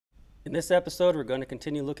In this episode, we're going to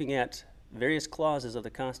continue looking at various clauses of the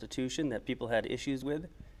Constitution that people had issues with.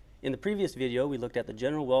 In the previous video, we looked at the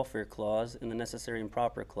General Welfare Clause and the Necessary and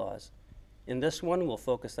Proper Clause. In this one, we'll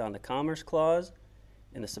focus on the Commerce Clause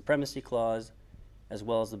and the Supremacy Clause, as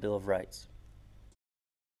well as the Bill of Rights.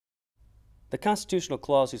 The constitutional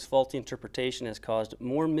clause whose faulty interpretation has caused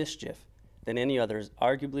more mischief than any other is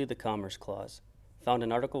arguably the Commerce Clause, found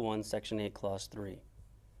in Article 1, Section 8, Clause 3.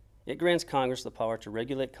 It grants Congress the power to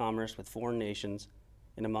regulate commerce with foreign nations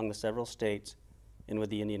and among the several states and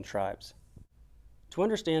with the Indian tribes. To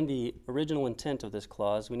understand the original intent of this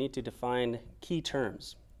clause, we need to define key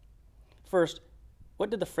terms. First,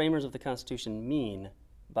 what did the framers of the Constitution mean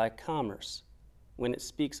by commerce when it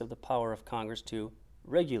speaks of the power of Congress to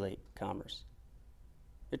regulate commerce?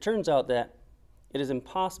 It turns out that it is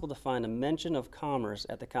impossible to find a mention of commerce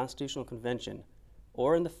at the Constitutional Convention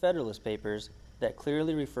or in the Federalist Papers that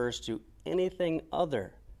clearly refers to anything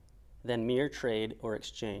other than mere trade or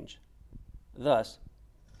exchange. Thus,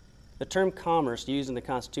 the term commerce used in the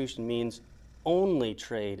Constitution means only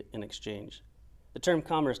trade and exchange. The term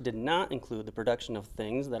commerce did not include the production of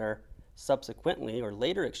things that are subsequently or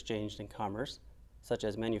later exchanged in commerce, such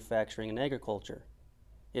as manufacturing and agriculture.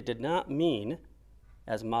 It did not mean,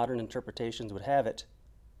 as modern interpretations would have it,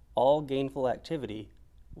 all gainful activity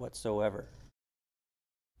whatsoever.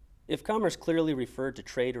 If commerce clearly referred to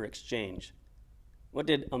trade or exchange, what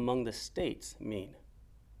did among the states mean?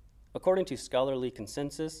 According to scholarly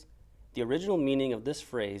consensus, the original meaning of this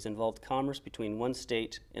phrase involved commerce between one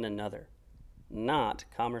state and another, not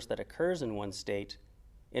commerce that occurs in one state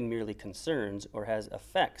and merely concerns or has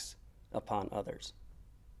effects upon others.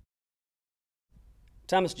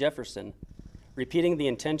 Thomas Jefferson, repeating the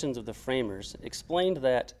intentions of the framers, explained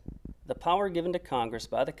that the power given to Congress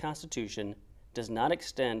by the Constitution does not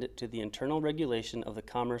extend to the internal regulation of the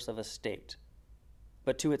commerce of a state,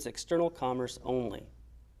 but to its external commerce only.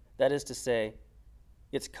 That is to say,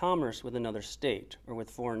 its commerce with another state, or with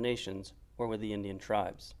foreign nations, or with the Indian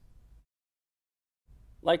tribes.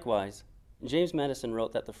 Likewise, James Madison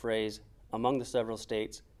wrote that the phrase, among the several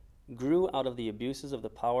states, grew out of the abuses of the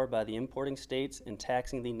power by the importing states in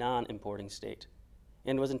taxing the non-importing state,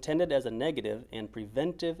 and was intended as a negative and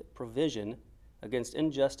preventive provision against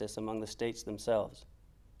injustice among the states themselves,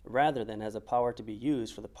 rather than as a power to be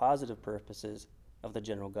used for the positive purposes of the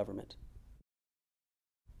general government.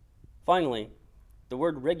 Finally, the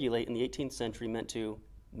word regulate in the 18th century meant to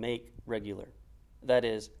make regular, that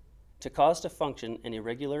is, to cause to function in a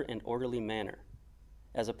regular and orderly manner,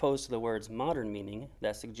 as opposed to the word's modern meaning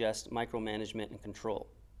that suggests micromanagement and control.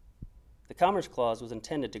 The Commerce Clause was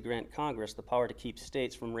intended to grant Congress the power to keep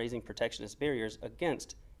states from raising protectionist barriers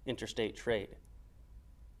against interstate trade.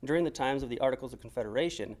 During the times of the Articles of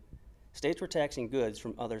Confederation, states were taxing goods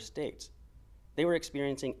from other states. They were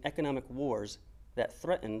experiencing economic wars that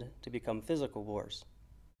threatened to become physical wars.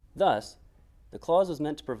 Thus, the clause was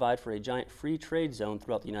meant to provide for a giant free trade zone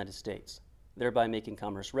throughout the United States, thereby making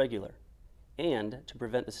commerce regular, and to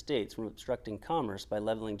prevent the states from obstructing commerce by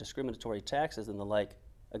leveling discriminatory taxes and the like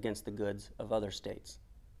against the goods of other states.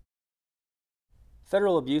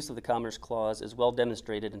 Federal abuse of the Commerce Clause is well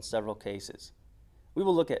demonstrated in several cases. We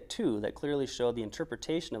will look at two that clearly show the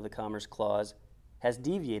interpretation of the Commerce Clause has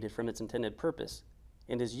deviated from its intended purpose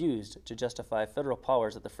and is used to justify federal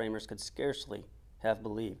powers that the framers could scarcely have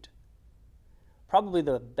believed. Probably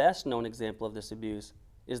the best known example of this abuse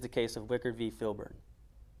is the case of Wicker v. Filburn.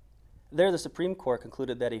 There, the Supreme Court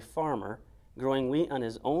concluded that a farmer growing wheat on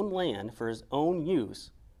his own land for his own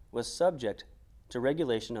use was subject to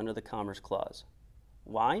regulation under the Commerce Clause.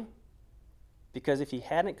 Why? Because if he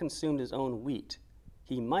hadn't consumed his own wheat,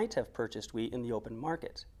 he might have purchased wheat in the open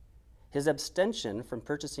market. His abstention from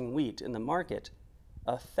purchasing wheat in the market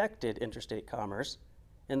affected interstate commerce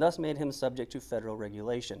and thus made him subject to federal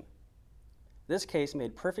regulation. This case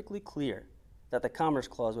made perfectly clear that the Commerce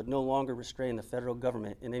Clause would no longer restrain the federal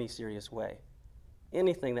government in any serious way.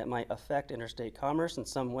 Anything that might affect interstate commerce in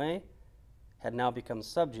some way had now become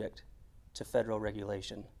subject to federal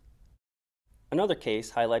regulation. Another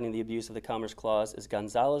case highlighting the abuse of the Commerce Clause is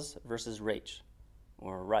Gonzalez versus Reich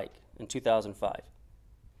in 2005.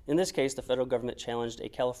 In this case, the federal government challenged a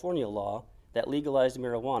California law that legalized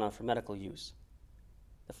marijuana for medical use.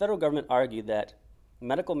 The federal government argued that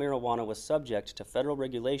medical marijuana was subject to federal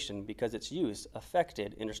regulation because its use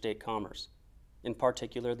affected interstate commerce, in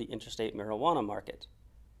particular the interstate marijuana market,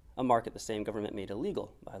 a market the same government made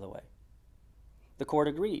illegal, by the way. The court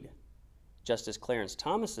agreed. Justice Clarence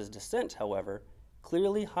Thomas's dissent, however,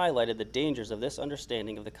 clearly highlighted the dangers of this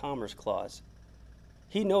understanding of the Commerce Clause.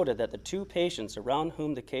 He noted that the two patients around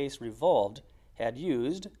whom the case revolved had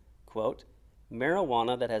used, quote,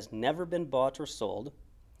 marijuana that has never been bought or sold,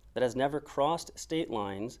 that has never crossed state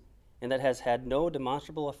lines, and that has had no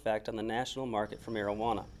demonstrable effect on the national market for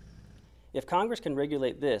marijuana. If Congress can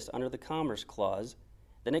regulate this under the Commerce Clause,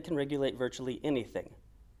 then it can regulate virtually anything,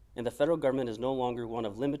 and the federal government is no longer one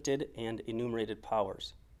of limited and enumerated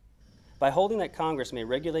powers. By holding that Congress may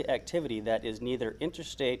regulate activity that is neither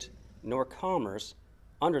interstate nor commerce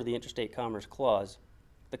under the Interstate Commerce Clause,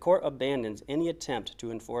 the court abandons any attempt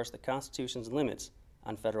to enforce the Constitution's limits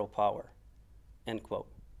on federal power." End quote.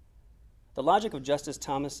 The logic of Justice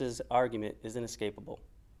Thomas's argument is inescapable.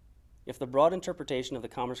 If the broad interpretation of the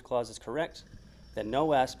Commerce Clause is correct, then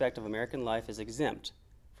no aspect of American life is exempt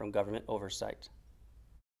from government oversight.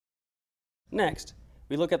 Next,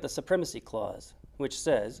 we look at the Supremacy Clause, which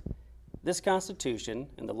says, "This Constitution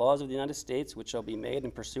and the laws of the United States which shall be made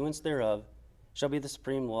in pursuance thereof shall be the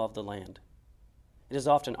supreme law of the land." It is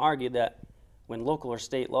often argued that when local or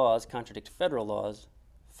state laws contradict federal laws,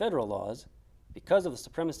 because of the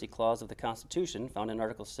Supremacy Clause of the Constitution found in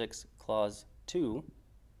Article 6, Clause 2,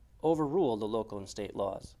 overrule the local and state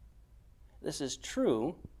laws. This is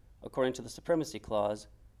true, according to the Supremacy Clause,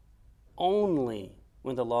 only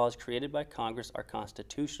when the laws created by Congress are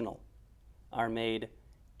constitutional, are made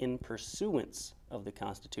in pursuance of the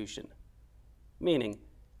Constitution, meaning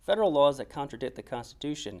federal laws that contradict the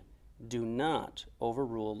Constitution do not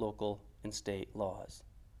overrule local and state laws.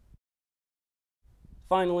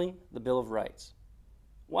 Finally, the Bill of Rights.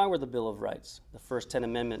 Why were the Bill of Rights, the first 10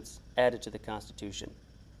 amendments, added to the Constitution?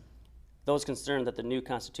 Those concerned that the new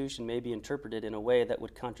Constitution may be interpreted in a way that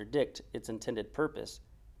would contradict its intended purpose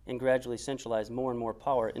and gradually centralize more and more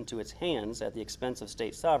power into its hands at the expense of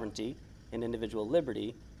state sovereignty and individual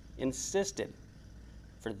liberty, insisted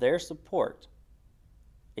for their support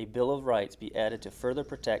a Bill of Rights be added to further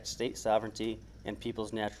protect state sovereignty and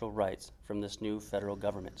people's natural rights from this new federal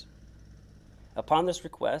government. Upon this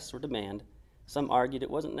request or demand, some argued it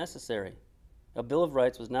wasn't necessary. A Bill of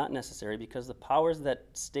Rights was not necessary because the powers that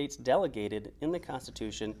states delegated in the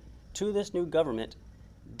Constitution to this new government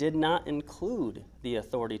did not include the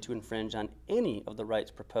authority to infringe on any of the rights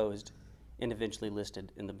proposed and eventually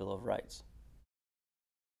listed in the Bill of Rights.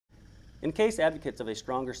 In case advocates of a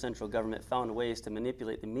stronger central government found ways to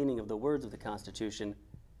manipulate the meaning of the words of the Constitution,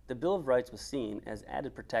 the Bill of Rights was seen as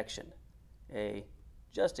added protection, a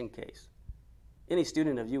just in case. Any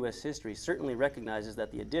student of U.S. history certainly recognizes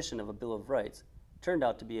that the addition of a Bill of Rights turned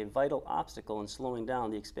out to be a vital obstacle in slowing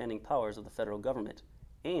down the expanding powers of the federal government,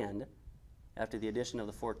 and, after the addition of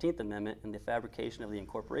the 14th Amendment and the fabrication of the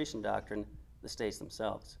incorporation doctrine, the states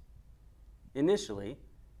themselves. Initially,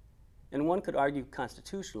 and one could argue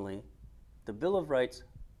constitutionally, the Bill of Rights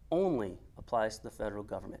only applies to the federal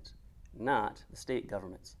government, not the state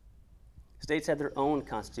governments. States had their own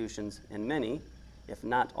constitutions, and many, if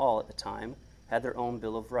not all at the time, had their own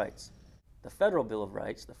Bill of Rights. The Federal Bill of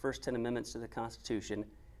Rights, the first 10 amendments to the Constitution,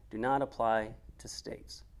 do not apply to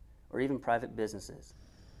states or even private businesses,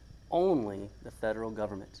 only the federal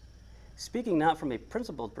government. Speaking not from a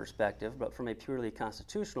principled perspective, but from a purely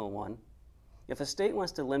constitutional one, if a state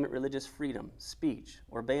wants to limit religious freedom, speech,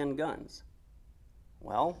 or ban guns,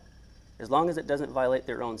 well, as long as it doesn't violate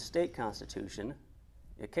their own state constitution,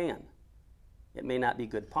 it can. It may not be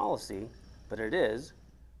good policy, but it is,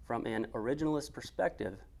 from an originalist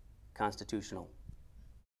perspective, constitutional.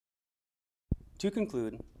 To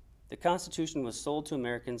conclude, the Constitution was sold to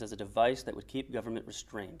Americans as a device that would keep government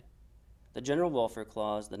restrained. The General Welfare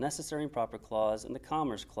Clause, the Necessary and Proper Clause, and the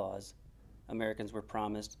Commerce Clause, Americans were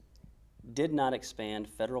promised, did not expand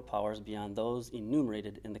federal powers beyond those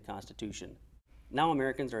enumerated in the Constitution. Now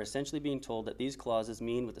Americans are essentially being told that these clauses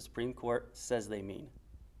mean what the Supreme Court says they mean,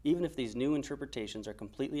 even if these new interpretations are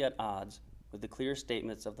completely at odds with the clear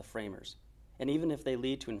statements of the framers, and even if they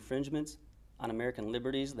lead to infringements on American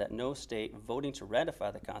liberties that no state voting to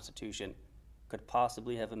ratify the Constitution could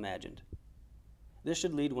possibly have imagined. This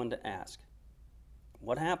should lead one to ask,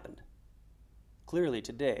 what happened? Clearly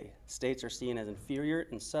today, states are seen as inferior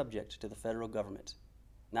and subject to the federal government,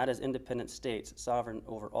 not as independent states sovereign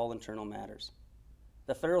over all internal matters.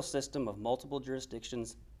 The federal system of multiple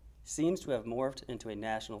jurisdictions seems to have morphed into a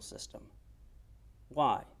national system.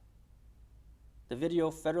 Why? The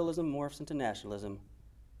video, Federalism Morphs into Nationalism,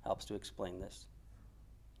 helps to explain this.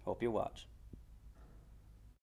 Hope you watch.